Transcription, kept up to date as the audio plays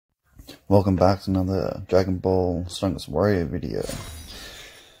Welcome back to another Dragon Ball Strongest Warrior video.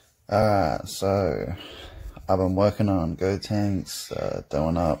 So I've been working on Gotenks,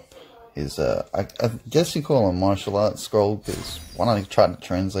 doing up his, I guess you call him martial arts scroll, because when I tried to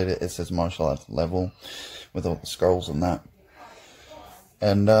translate it, it says martial arts level with all the scrolls and that.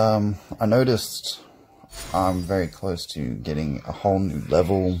 And I noticed I'm very close to getting a whole new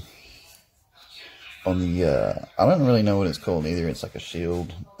level on the, I don't really know what it's called either. It's like a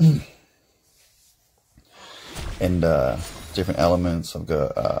shield. And different elements. I've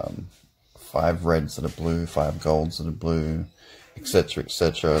got 5 reds that are blue, 5 golds that are blue, etc,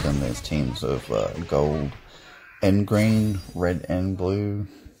 etc. Then there's teams of gold and green, red and blue,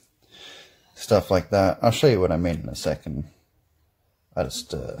 stuff like that. I'll show you what I mean in a second. I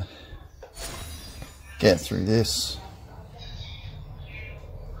just get through this.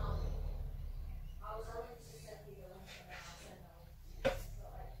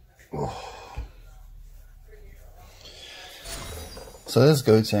 Oh. So this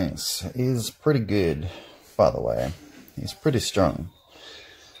Gotenks is pretty good, by the way. He's pretty strong.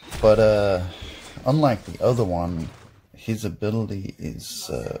 But unlike the other one, his ability is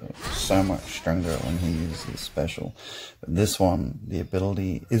so much stronger when he uses his special. But this one, the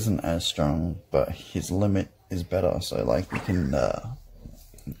ability isn't as strong, but his limit is better. So like you can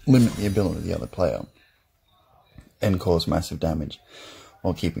limit the ability of the other player and cause massive damage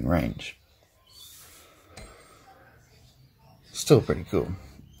while keeping range. Still pretty cool.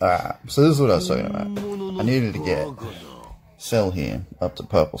 So this is what I was talking about. I needed to get Cell here up to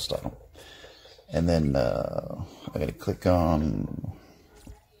purple star. And then I gotta click on,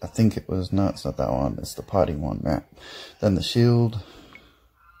 I think it was, no, it's not that one, it's the party one, right? Then the shield.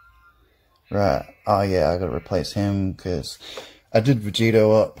 Right, oh yeah, I gotta replace him because I did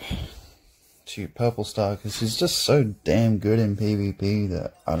Vegito up to purple star because he's just so damn good in PvP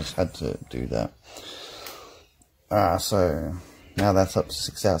that I just had to do that. So now that's up to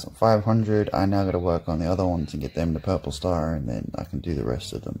 6,500. I now got to work on the other ones and get them to purple star, and then I can do the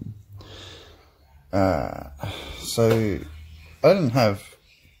rest of them. So I didn't have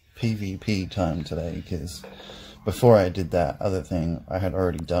PvP time today because before I did that other thing, I had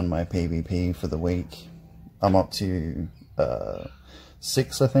already done my PvP for the week. I'm up to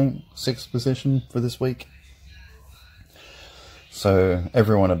 6, I think, 6th position for this week. So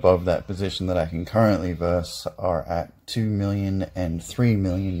everyone above that position that I can currently verse are at 2 million and 3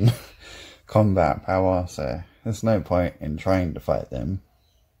 million combat power, so there's no point in trying to fight them.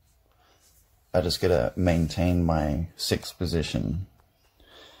 I just gotta maintain my 6th position.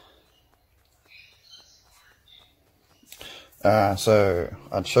 So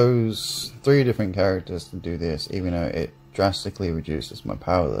I chose 3 different characters to do this, even though it drastically reduces my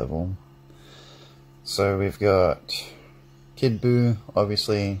power level. So we've got Kid Buu,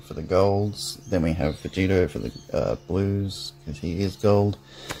 obviously, for the golds. Then we have Vegito for the blues, because he is gold.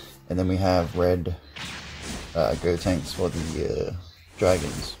 And then we have red Gotenks for the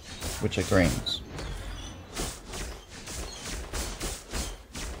dragons, which are greens.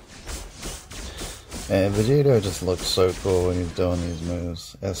 And Vegito just looks so cool when he's doing these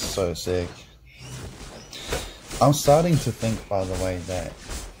moves. That's so sick. I'm starting to think, by the way, that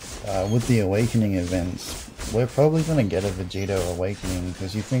with the awakening events, we're probably going to get a Vegito awakening,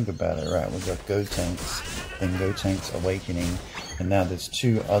 because you think about it, right? We've got Gotenks, then Gotenks awakening, and now there's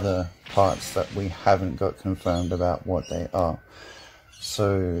 2 other parts that we haven't got confirmed about what they are.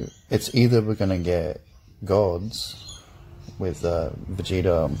 So it's either we're going to get gods with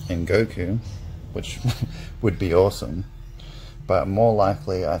Vegeta and Goku, which would be awesome, but more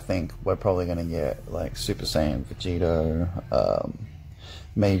likely I think we're probably going to get like Super Saiyan Vegito.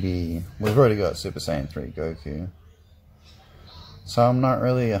 Maybe we've already got Super Saiyan 3 Goku, so I'm not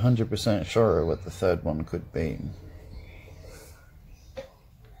really 100% sure what the 3rd one could be.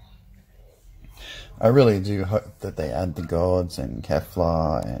 I really do hope that they add the gods and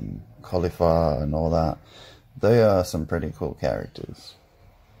Kefla and Caulifla and all that. They are some pretty cool characters.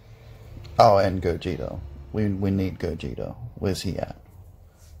 Oh, and Gogeta. We need Gogeta. Where's he at?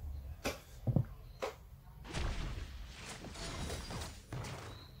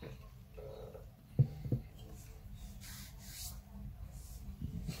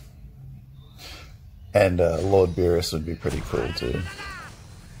 And Lord Beerus would be pretty cool too.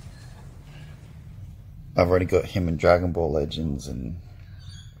 I've already got him in Dragon Ball Legends, and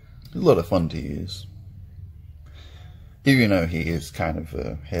a lot of fun to use. Even though he is kind of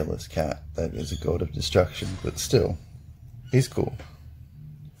a hairless cat that is a god of destruction, but still, he's cool.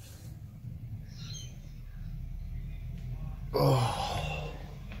 Oh.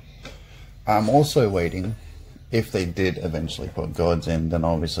 I'm also waiting if they did eventually put gods in, then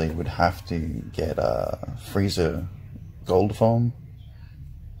obviously would have to get Frieza gold form,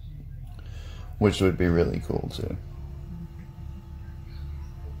 which would be really cool too.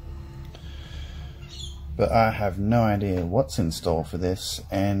 But I have no idea what's in store for this,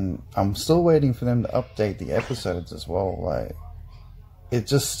 and I'm still waiting for them to update the episodes as well. Like, it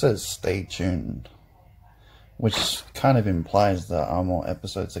just says stay tuned, which kind of implies that more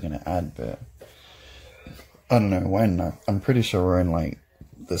episodes are going to add, but I don't know when. I'm pretty sure we're in like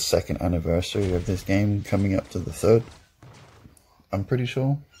the 2nd anniversary of this game, coming up to the 3rd. I'm pretty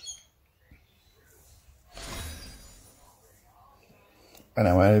sure.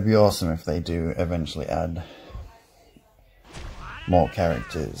 Anyway, it'd be awesome if they do eventually add more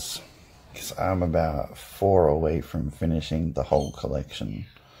characters, because I'm about 4 away from finishing the whole collection.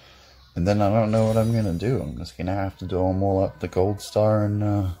 And then I don't know what I'm going to do. I'm just going to have to do them all up the gold star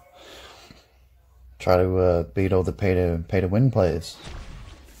and try to beat all the pay to win players.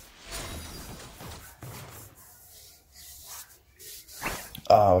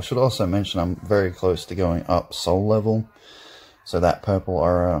 I should also mention I'm very close to going up soul level, so that purple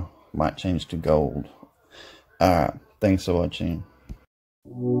aura might change to gold. Alright, thanks for watching.